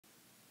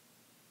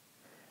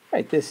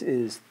Right, this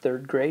is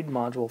third grade,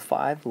 Module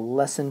 5,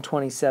 Lesson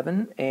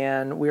 27,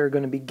 and we are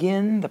going to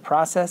begin the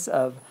process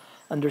of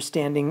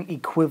understanding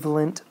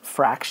equivalent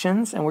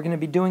fractions, and we're going to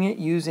be doing it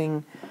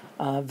using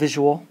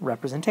visual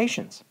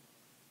representations.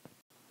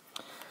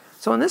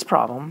 So in this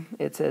problem,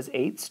 it says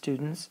 8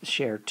 students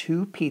share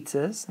 2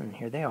 pizzas, and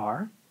here they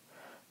are,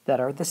 that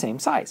are the same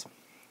size,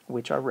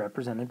 which are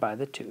represented by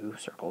the 2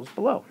 circles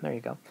below. There you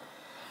go.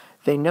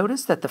 They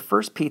notice that the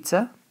first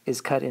pizza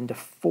is cut into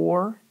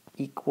 4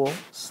 equal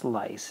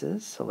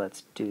slices. So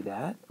let's do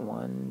that.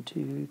 1,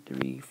 2,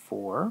 3,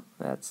 4.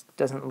 That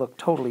doesn't look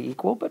totally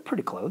equal, but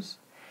pretty close.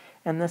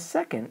 And the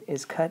second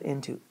is cut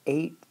into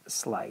 8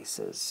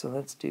 slices. So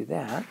let's do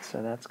that.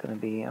 So that's going to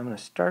be, I'm going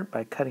to start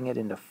by cutting it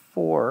into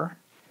 4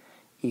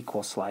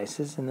 equal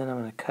slices, and then I'm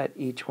going to cut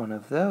each one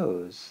of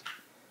those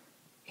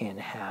in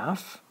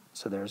half.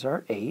 So there's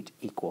our 8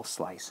 equal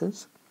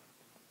slices.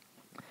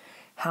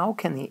 How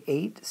can the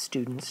 8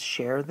 students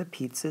share the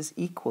pizzas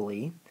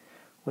equally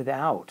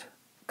without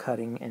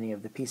cutting any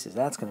of the pieces?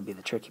 That's going to be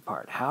the tricky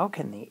part. How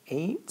can the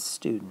 8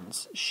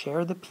 students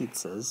share the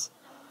pizzas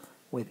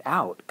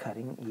without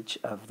cutting each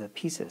of the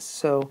pieces?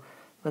 So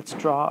let's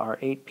draw our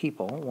 8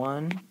 people.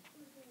 1,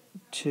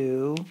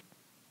 2,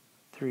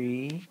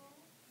 3,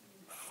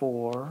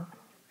 4,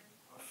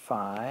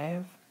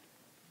 5,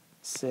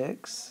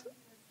 6,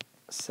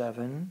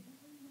 7,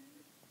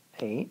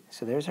 8.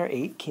 So there's our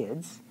 8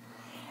 kids.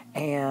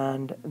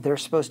 And they're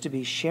supposed to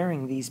be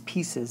sharing these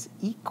pieces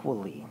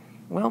equally.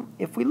 Well,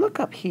 if we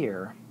look up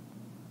here,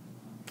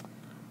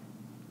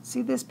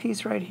 see this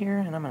piece right here?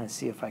 And I'm going to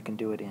see if I can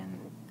do it in,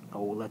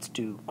 let's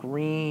do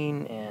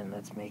green, and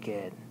let's make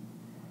it,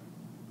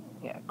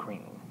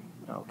 green.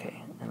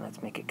 Okay, and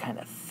let's make it kind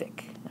of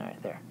thick. All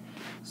right, there.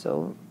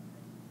 So,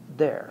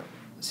 there.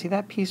 See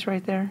that piece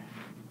right there?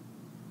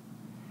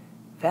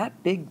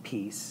 That big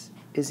piece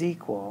is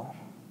equal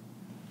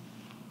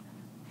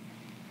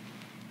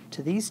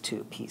to these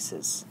 2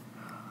 pieces.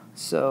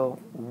 So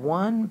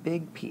one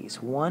big piece,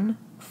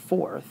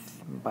 1/4,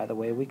 by the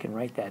way, we can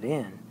write that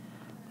in,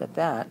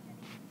 that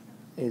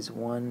is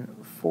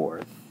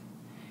 1/4,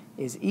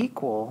 is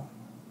equal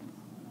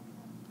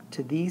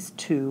to these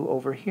 2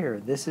 over here.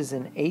 This is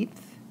an 1/8,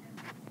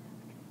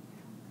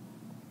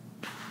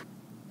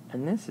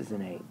 and this is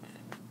an 1/8.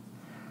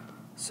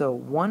 So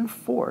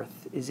 1/4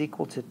 is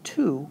equal to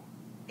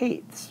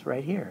 2/8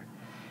 right here.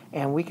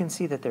 And we can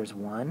see that there's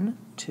 1,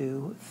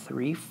 2,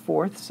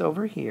 3/4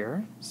 over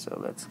here.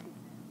 So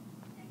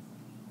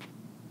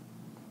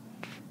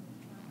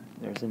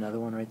there's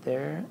another one right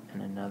there,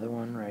 and another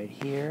one right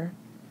here,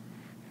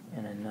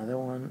 and another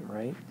one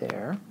right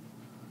there.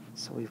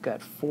 So we've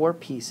got 4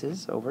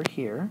 pieces over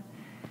here.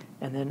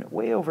 And then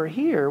way over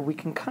here, we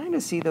can kind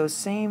of see those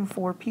same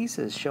 4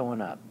 pieces showing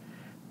up.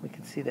 We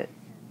can see that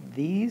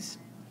these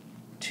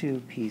 2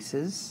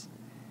 pieces,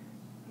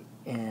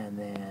 and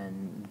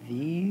then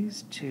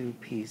these 2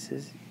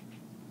 pieces,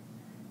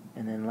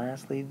 and then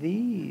lastly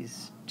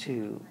these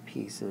 2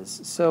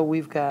 pieces. So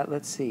we've got,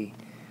 let's see,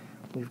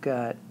 we've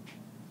got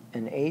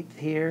an 1/8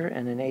 here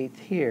and an 1/8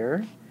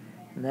 here,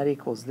 and that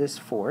equals this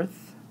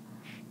 4th.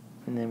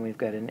 And then we've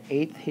got an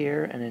 1/8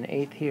 here and an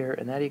 1/8 here,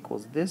 and that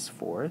equals this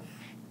 4th.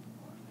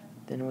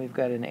 Then we've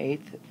got an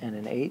 1/8 and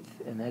an 1/8,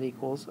 and that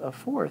equals a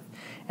 4th.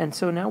 And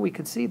so now we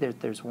can see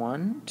that there's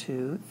 1,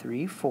 2,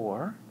 3,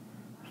 4,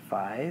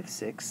 5,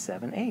 6,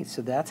 7, 8.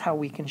 So that's how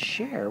we can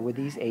share with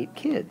these 8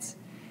 kids.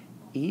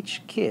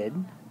 Each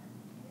kid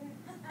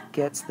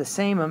gets the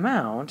same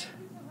amount.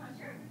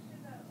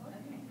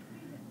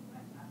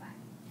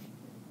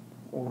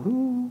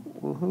 Woohoo,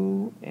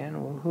 woohoo, and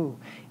woohoo.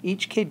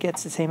 Each kid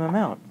gets the same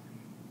amount.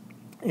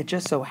 It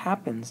just so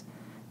happens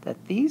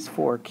that these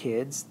 4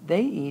 kids,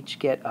 they each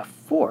get a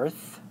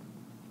 4th,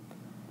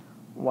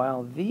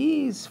 while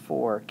these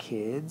 4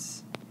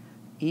 kids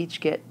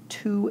each get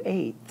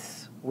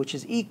 2/8, which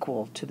is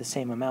equal to the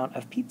same amount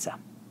of pizza.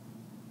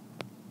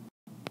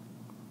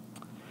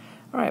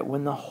 All right,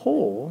 when the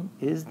whole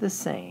is the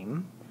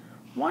same,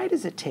 why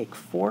does it take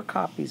 4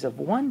 copies of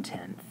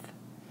 1/10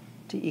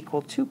 to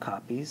equal 2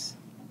 copies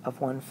of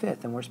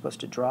 1/5? And we're supposed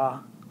to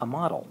draw a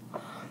model.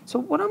 So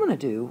what I'm going to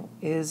do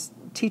is,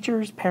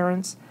 teachers,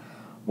 parents,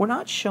 we're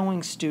not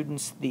showing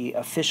students the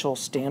official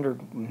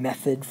standard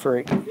method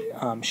for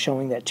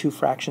showing that 2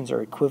 fractions are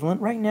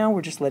equivalent. Right now,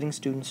 we're just letting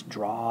students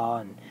draw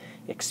and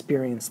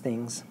experience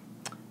things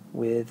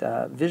with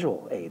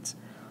visual aids.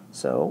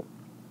 So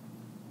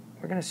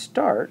we're going to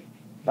start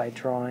by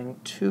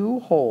drawing 2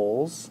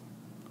 wholes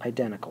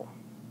identically.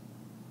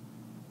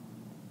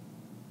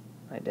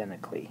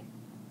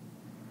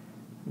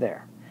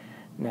 There.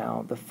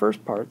 Now, the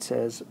first part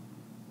says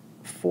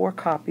 4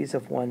 copies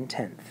of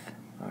 1/10.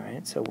 All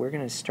right, so we're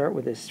going to start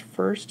with this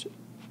first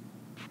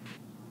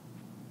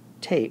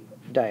tape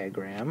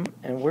diagram,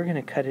 and we're going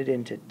to cut it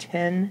into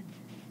 10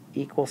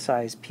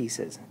 equal-sized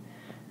pieces.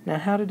 Now,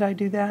 how did I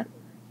do that?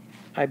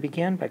 I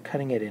began by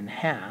cutting it in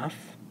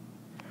half,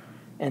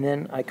 and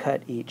then I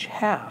cut each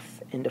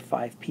half into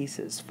 5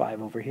 pieces.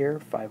 5 over here,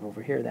 5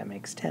 over here, that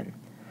makes 10.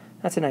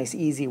 That's a nice,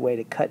 easy way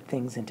to cut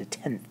things into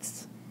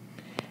tenths.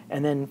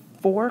 And then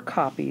 4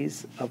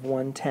 copies of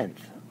 1/10.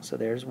 So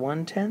there's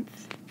 1/10,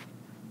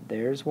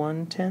 there's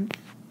 1/10,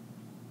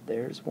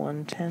 there's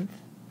 1/10,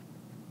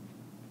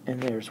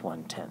 and there's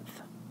 1/10.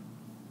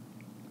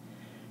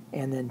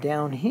 And then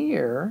down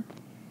here,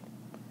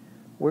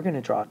 we're going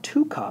to draw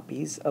 2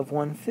 copies of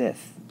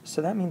 1/5.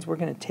 So that means we're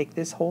going to take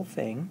this whole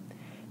thing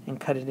and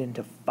cut it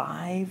into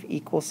 5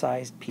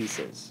 equal-sized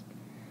pieces.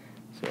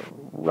 So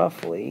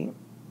roughly,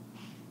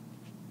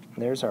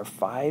 there's our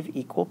 5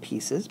 equal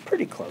pieces,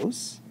 pretty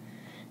close.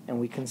 And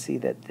we can see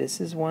that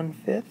this is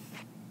 1/5.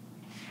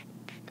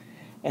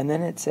 And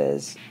then it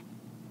says,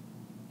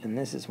 and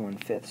this is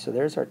 1/5. So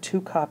there's our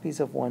 2 copies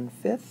of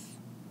 1/5.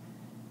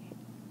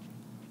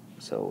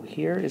 So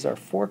here is our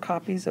 4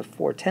 copies of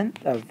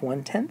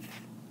 1/10.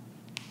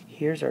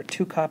 Here's our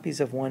 2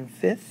 copies of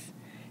 1/5,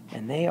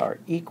 and they are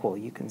equal.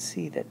 You can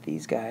see that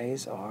these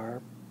guys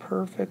are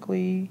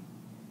perfectly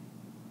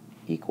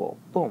equal.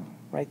 Boom,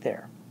 right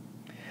there.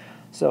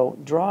 So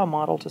draw a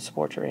model to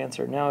support your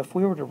answer. Now, if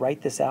we were to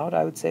write this out,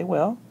 I would say,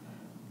 well,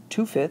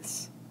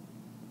 2/5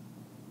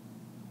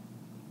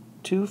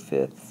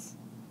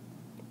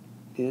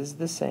 is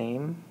the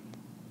same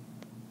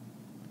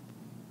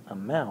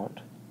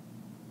amount.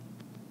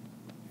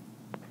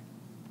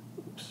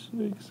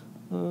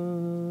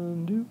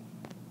 Undo.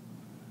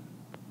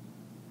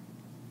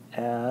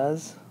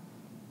 As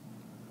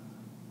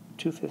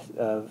 2/5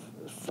 of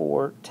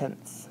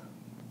 4/10.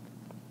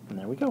 And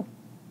there we go.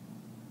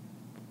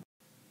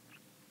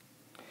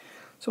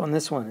 So on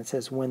this one it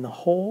says, when the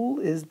whole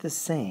is the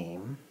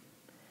same,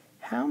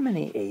 how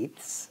many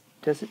eighths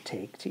does it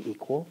take to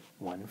equal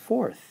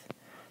 1/4?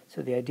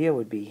 So the idea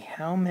would be,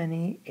 how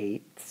many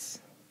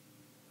eighths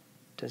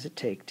does it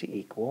take to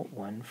equal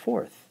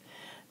 1/4?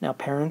 Now,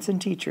 parents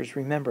and teachers,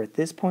 remember, at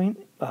this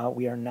point,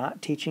 we are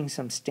not teaching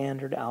some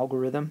standard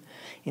algorithm.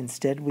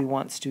 Instead, we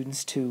want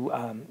students to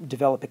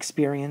develop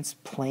experience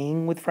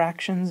playing with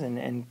fractions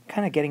and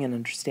kind of getting an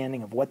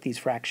understanding of what these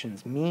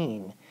fractions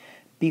mean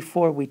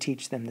before we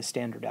teach them the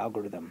standard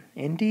algorithm.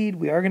 Indeed,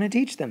 we are going to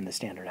teach them the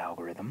standard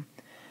algorithm,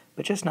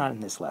 but just not in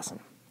this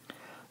lesson.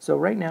 So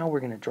right now, we're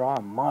going to draw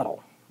a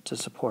model to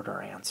support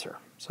our answer.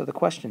 So the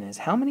question is,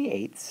 how many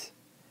eighths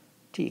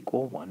to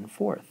equal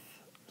 1/4?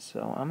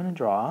 So I'm going to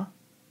draw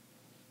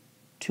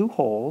 2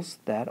 holes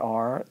that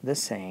are the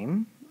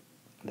same,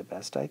 the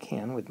best I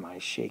can with my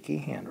shaky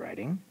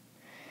handwriting.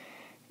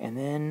 And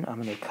then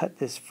I'm going to cut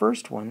this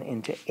first one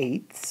into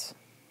eighths.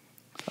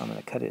 So I'm going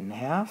to cut it in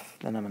half,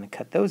 then I'm going to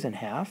cut those in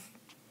half,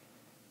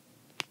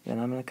 then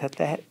I'm going to cut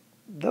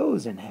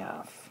those in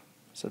half.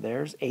 So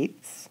there's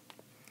eighths.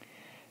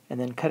 And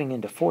then cutting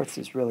into fourths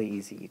is really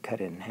easy. You cut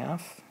it in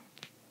half,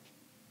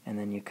 and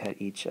then you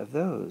cut each of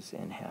those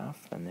in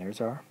half, and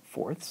there's our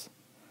fourths.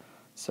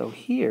 So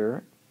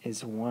here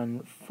is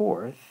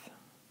 1/4.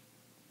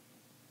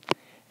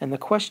 And the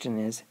question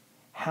is,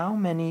 how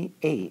many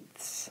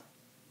eighths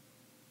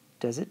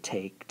does it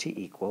take to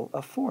equal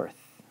 1/4?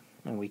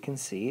 And we can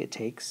see it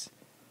takes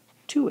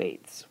 2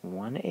 eighths.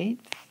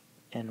 1/8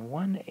 and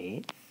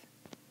 1/8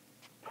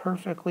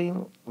 perfectly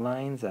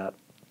lines up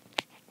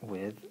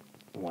with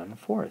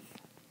 1/4.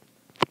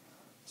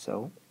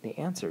 So the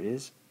answer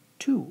is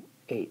 2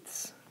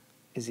 eighths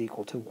is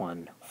equal to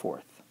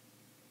 1/4.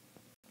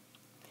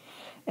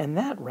 And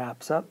that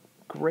wraps up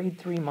Grade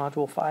 3,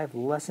 Module 5,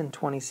 Lesson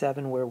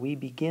 27, where we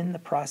begin the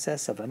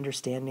process of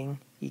understanding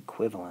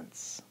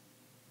equivalence.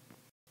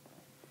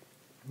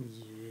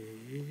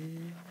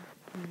 Yeah.